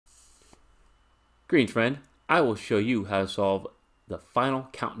Greetings, friend. I will show you how to solve the final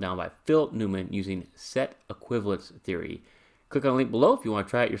countdown by Philip Newman using Set Equivalence Theory. Click on the link below if you want to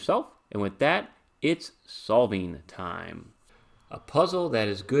try it yourself. And with that, it's solving time. A puzzle that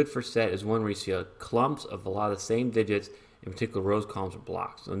is good for set is one where you see clumps of a lot of the same digits, in particular rows, columns, or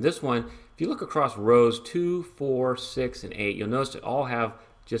blocks. So in this one, if you look across rows 2, 4, 6, and 8, you'll notice they all have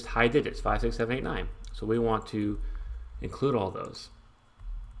just high digits, 5, 6, 7, 8, 9. So we want to include all those.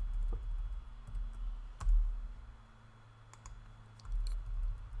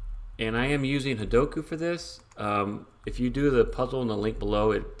 And I am using Hodoku for this. If you do the puzzle in the link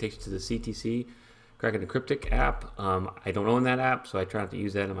below, it takes you to the CTC, Kraken Cryptic app. I don't own that app, so I try not to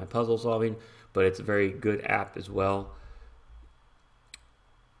use that in my puzzle solving, but it's a very good app as well.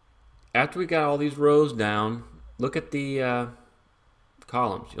 After we got all these rows down, look at the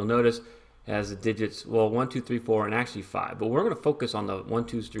columns. You'll notice it has the digits, well, 1, 2, 3, 4, and actually 5. But we're going to focus on the 1,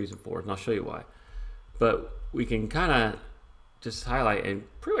 2s, 3s, and 4s, and I'll show you why. But we can kind of just highlight and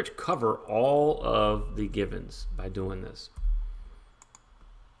pretty much cover all of the givens by doing this.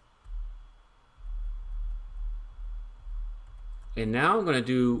 And now I'm going to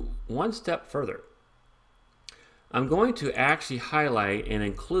do one step further. I'm going to actually highlight and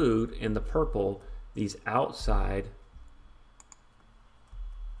include in the purple these outside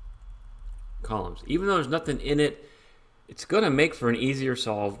columns. Even though there's nothing in it, it's going to make for an easier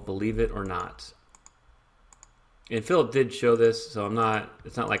solve, believe it or not. And Philip did show this, so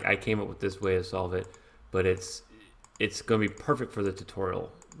it's not like I came up with this way to solve it, but it's going to be perfect for the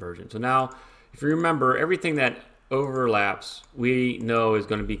tutorial version. So now, if you remember, everything that overlaps, we know is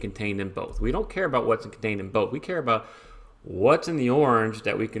going to be contained in both. We don't care about what's contained in both. We care about what's in the orange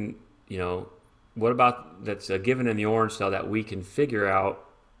that we can, what about that's given in the orange cell that we can figure out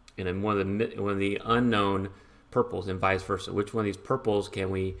in one of the unknown purples, and vice versa. Which one of these purples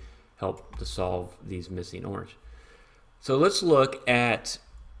can we help to solve these missing orange? So let's look at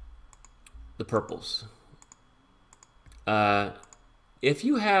the purples. If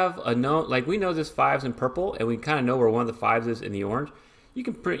you have a known, like we know this 5's in purple, and we kind of know where one of the 5's is in the orange, you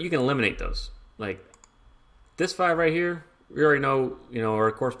can eliminate those. Like this 5 right here, we already know, where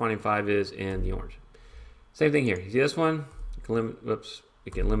a corresponding 5 is in the orange. Same thing here. You see this one?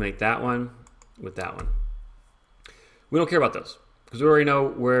 We can eliminate that one with that one. We don't care about those because we already know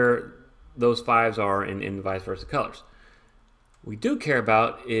where those 5's are in vice versa colors. We do care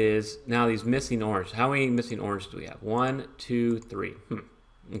about is now these missing orange. How many missing orange do we have? 1, 2, 3.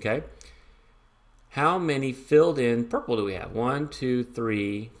 Okay. How many filled in purple do we have? 1, 2,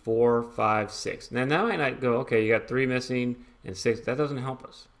 3, 4, 5, 6. Now I might go, okay, you got 3 missing and 6. That doesn't help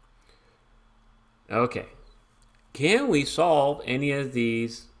us. Okay. Can we solve any of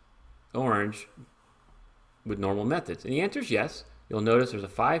these orange with normal methods? And the answer is yes. You'll notice there's a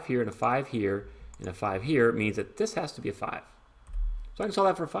 5 here and a 5 here and a 5 here. It means that this has to be a 5. So I can solve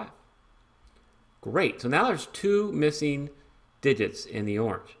that for 5. Great. So now there's 2 missing digits in the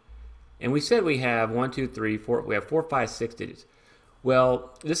orange. And we said we have 1, 2, 3, 4. We have 4, 5, 6 digits.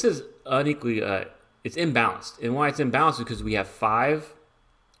 Well, this is unequally, it's imbalanced. And why it's imbalanced is because we have 5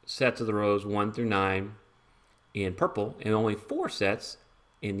 sets of the rows 1 through 9 in purple and only 4 sets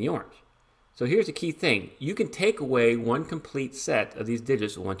in the orange. So here's the key thing. You can take away one complete set of these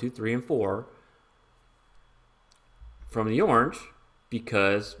digits, 1, 2, 3, and 4, from the orange,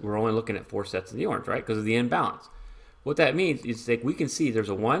 because we're only looking at 4 sets of the orange, right? Because of the imbalance. What that means is that we can see there's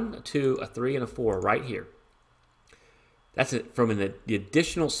a 1, a 2, a 3, and a 4 right here. That's it from the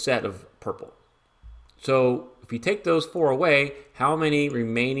additional set of purple. So if you take those 4 away, how many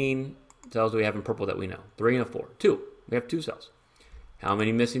remaining cells do we have in purple that we know? 3 and a 4. 2. We have 2 cells. How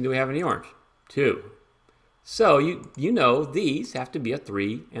many missing do we have in the orange? 2. So you know these have to be a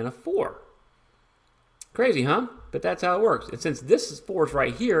 3 and a 4. Crazy, huh? But that's how it works. And since this is 4 is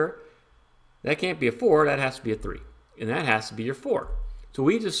right here, that can't be a 4, that has to be a 3. And that has to be your 4. So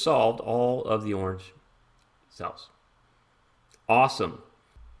we just solved all of the orange cells. Awesome.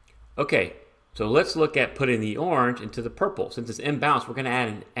 Okay, so let's look at putting the orange into the purple. Since it's imbalanced, we're going to add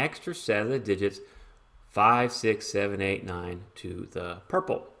an extra set of the digits 5, 6, 7, 8, 9 to the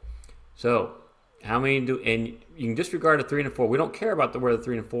purple. So how many and you can disregard the 3 and the 4. We don't care about where the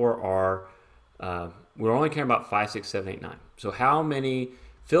 3 and 4 are. We're only caring about 5, 6, 7, 8, 9. So how many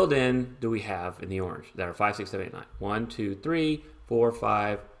filled in do we have in the orange that are 5, 6, 7, 8, 9? 1, 2, 3, 4,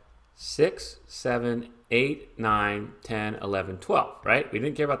 5, 6, 7, 8, 9, 10, 11, 12, right? We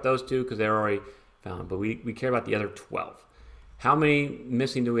didn't care about those 2 because they're already found, but we care about the other 12. How many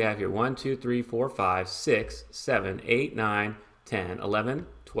missing do we have here? 1, 2, 3, 4, 5, 6, 7, 8, 9, 10, 11,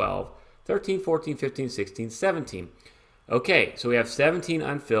 12, 13, 14, 15, 16, 17. Okay, so we have 17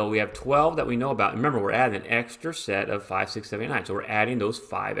 unfilled. We have 12 that we know about. Remember, we're adding an extra set of 5, 6, 7, 8, 9. So we're adding those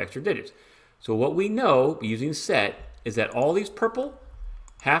 5 extra digits. So what we know using set is that all these purple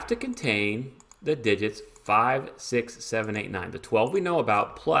have to contain the digits 5, 6, 7, 8, 9. The 12 we know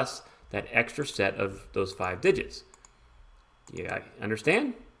about plus that extra set of those 5 digits. Yeah,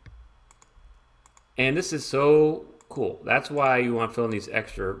 understand? And this is so cool. That's why you want to fill in these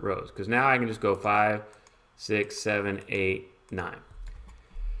extra rows, because now I can just go 5, 6, 7, 8, 9.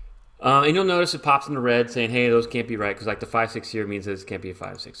 And you'll notice it pops in the red saying, hey, those can't be right, because like the 5, 6 here means this can't be a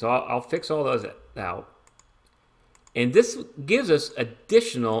 5, 6. So I'll fix all those out. And this gives us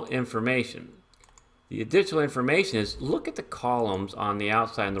additional information. The additional information is look at the columns on the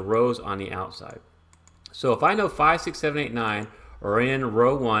outside and the rows on the outside. So if I know 5, 6, 7, 8, 9 are in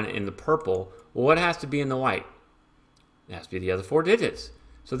row 1 in the purple, well, what has to be in the white? It has to be the other 4 digits.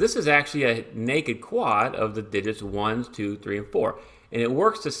 So this is actually a naked quad of the digits 1, 2, 3, and 4. And it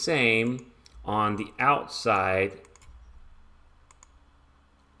works the same on the outside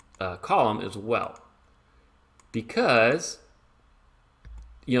column as well. Because,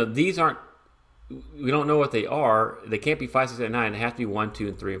 these aren't, we don't know what they are. They can't be 5, 6, 7, 9. They have to be 1, 2,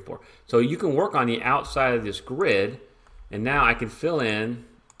 and 3, and 4. So you can work on the outside of this grid, and now I can fill in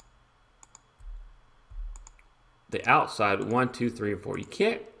the outside 1, 2, 3, and 4. You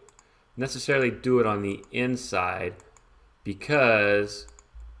can't necessarily do it on the inside because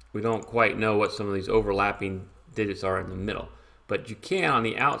we don't quite know what some of these overlapping digits are in the middle. But you can on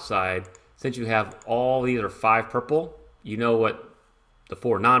the outside, since you have all these are 5 purple, you know what the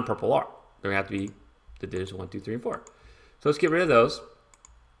 4 non-purple are. There have to be the digits 1, 2, 3, and 4. So let's get rid of those.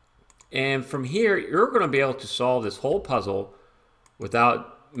 And from here, you're going to be able to solve this whole puzzle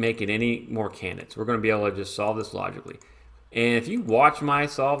without making any more candidates. We're going to be able to just solve this logically. And if you watch my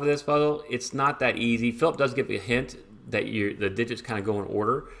solve of this puzzle, it's not that easy. Philip does give you a hint that the digits kind of go in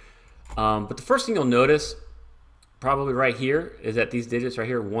order. But the first thing you'll notice, probably right here, is that these digits right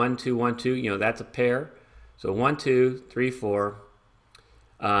here, 1, 2, 1, 2, that's a pair. So 1, 2, 3, 4.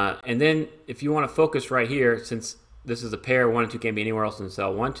 And then if you want to focus right here, since this is a pair, 1 and 2 can't be anywhere else in the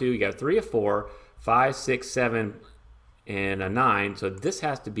cell. 1, 2, you got 3 or 4, 5, 6, 7, and a 9. So this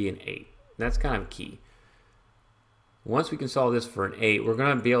has to be an 8. That's kind of key. Once we can solve this for an 8, we're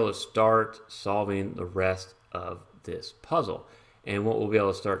going to be able to start solving the rest of this puzzle. And what we'll be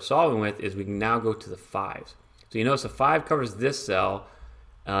able to start solving with is we can now go to the 5s. So you notice the 5 covers this cell,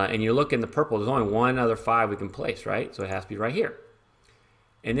 and you look in the purple, there's only one other 5 we can place, right? So it has to be right here.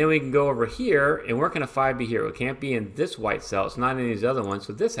 And then we can go over here, and where can a 5 be here? It can't be in this white cell. It's not in these other ones,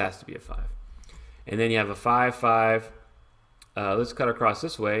 so this has to be a 5. And then you have a 5, 5. Let's cut across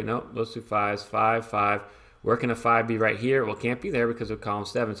this way. Nope, those 2 5s, 5, 5. Where can a 5 be right here? Well, it can't be there because of column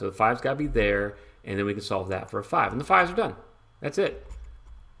 7, so the 5's got to be there, and then we can solve that for a 5. And the 5s are done. That's it.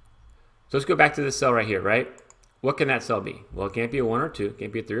 So let's go back to this cell right here, right? What can that cell be? Well, it can't be a 1 or 2. It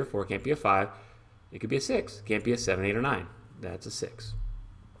can't be a 3 or 4. It can't be a 5. It could be a 6. It can't be a 7, 8, or 9. That's a 6.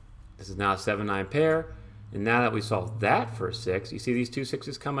 This is now a 7, 9 pair. And now that we solved that for a 6, you see these 2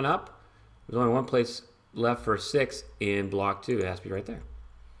 6s coming up? There's only one place left for a 6 in block 2. It has to be right there.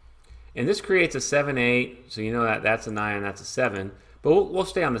 And this creates a 7, 8. So you know that that's a 9, that's a 7. But we'll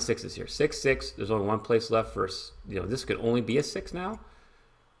stay on the 6s here. 6, 6. There's only one place left for, this could only be a 6 now.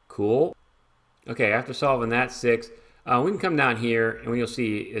 Cool. Okay, after solving that 6, we can come down here, and what you'll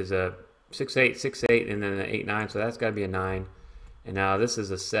see is a 6, 8, 6, 8, and then an 8, 9. So that's got to be a 9. And now this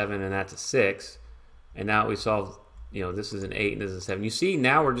is a 7, and that's a 6. And now we solve, this is an 8, and this is a 7. You see,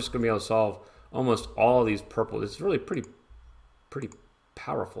 now we're just going to be able to solve almost all of these purple. This is really pretty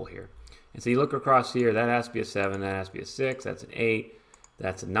powerful here. And so you look across here, that has to be a 7, that has to be a 6, that's an 8,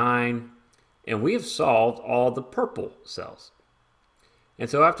 that's a 9. And we have solved all the purple cells. And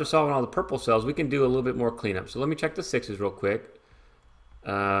so after solving all the purple cells, we can do a little bit more cleanup. So let me check the 6s real quick.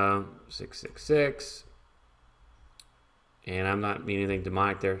 6, 6, 6. And I'm not meaning anything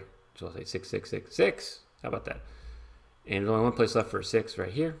demonic there. So I'll say 6, 6, 6, 6. How about that? And there's only one place left for a 6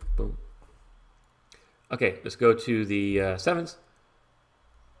 right here. Boom. Okay, let's go to the 7s.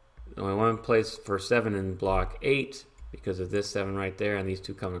 Only one place for 7 in block 8 because of this 7 right there, and these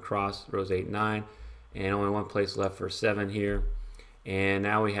 2 come across, rows 8 and 9. And only one place left for 7 here. And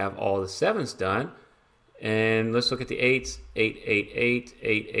now we have all the 7s done. And let's look at the 8s. 8, 8, 8,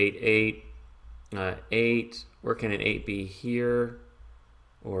 8, 8, 8, 8. Where can an 8 be? Here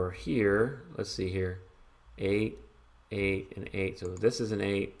or here? Let's see here. 8, 8, and 8. So this is an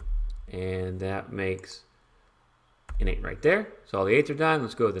 8, and that makes an 8 right there. So all the 8s are done.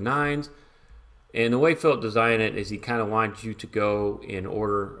 Let's go with the 9s. And the way Philip designed it is he kind of wants you to go in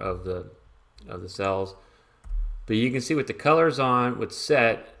order of the cells, But you can see with the colors on, with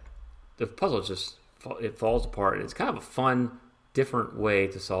set, the puzzle just, it falls apart. And it's kind of a fun, different way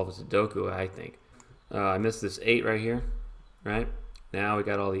to solve a Sudoku, I think. I missed this 8 right here, right? Now we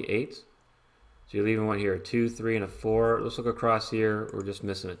got all the 8s. So you're leaving one here, a 2, 3, and a 4. Let's look across here. We're just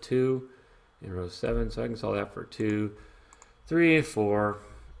missing a 2 in row 7. So I can solve that for 2, 3, and 4.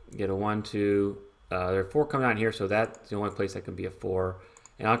 Get a 1, 2. There are 4 coming out here, so that's the only place that can be a 4.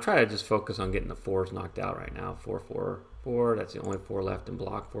 And I'll try to just focus on getting the 4s knocked out right now. 4, 4, 4. That's the only 4 left in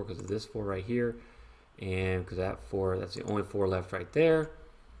block 4 because of this 4 right here. And because that 4, that's the only 4 left right there.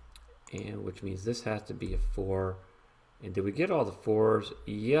 And which means this has to be a 4. And did we get all the 4s?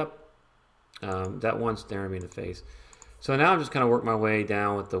 Yep. That one's staring me in the face. So now I'm just kind of work my way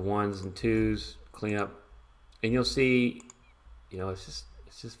down with the 1s and 2s, clean up. And you'll see, you know, it's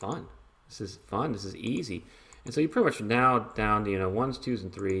just fun. This is fun. This is easy. And so you pretty much now down to, you know, 1s, 2s,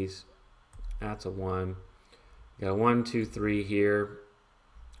 and 3s. That's a 1. You got a 1, 2, 3 here.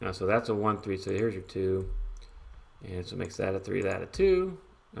 So that's a 1, 3. So here's your 2. And so it makes that a 3, that a 2.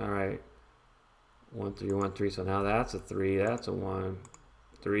 All right. 1, 3, 1, 3. So now that's a 3. That's a 1,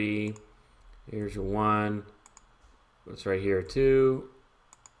 3. Here's your 1. What's right here? 2.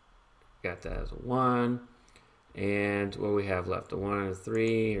 Got that as a 1. And what do we have left? A 1 and a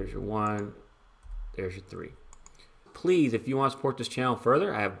 3. Here's your 1. There's your 3. Please, if you want to support this channel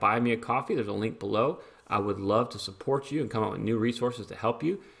further, I have Buy Me a Coffee. There's a link below. I would love to support you and come up with new resources to help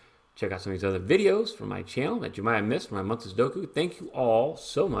you. Check out some of these other videos from my channel that you might have missed from my monthly Sudoku. Thank you all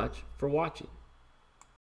so much for watching.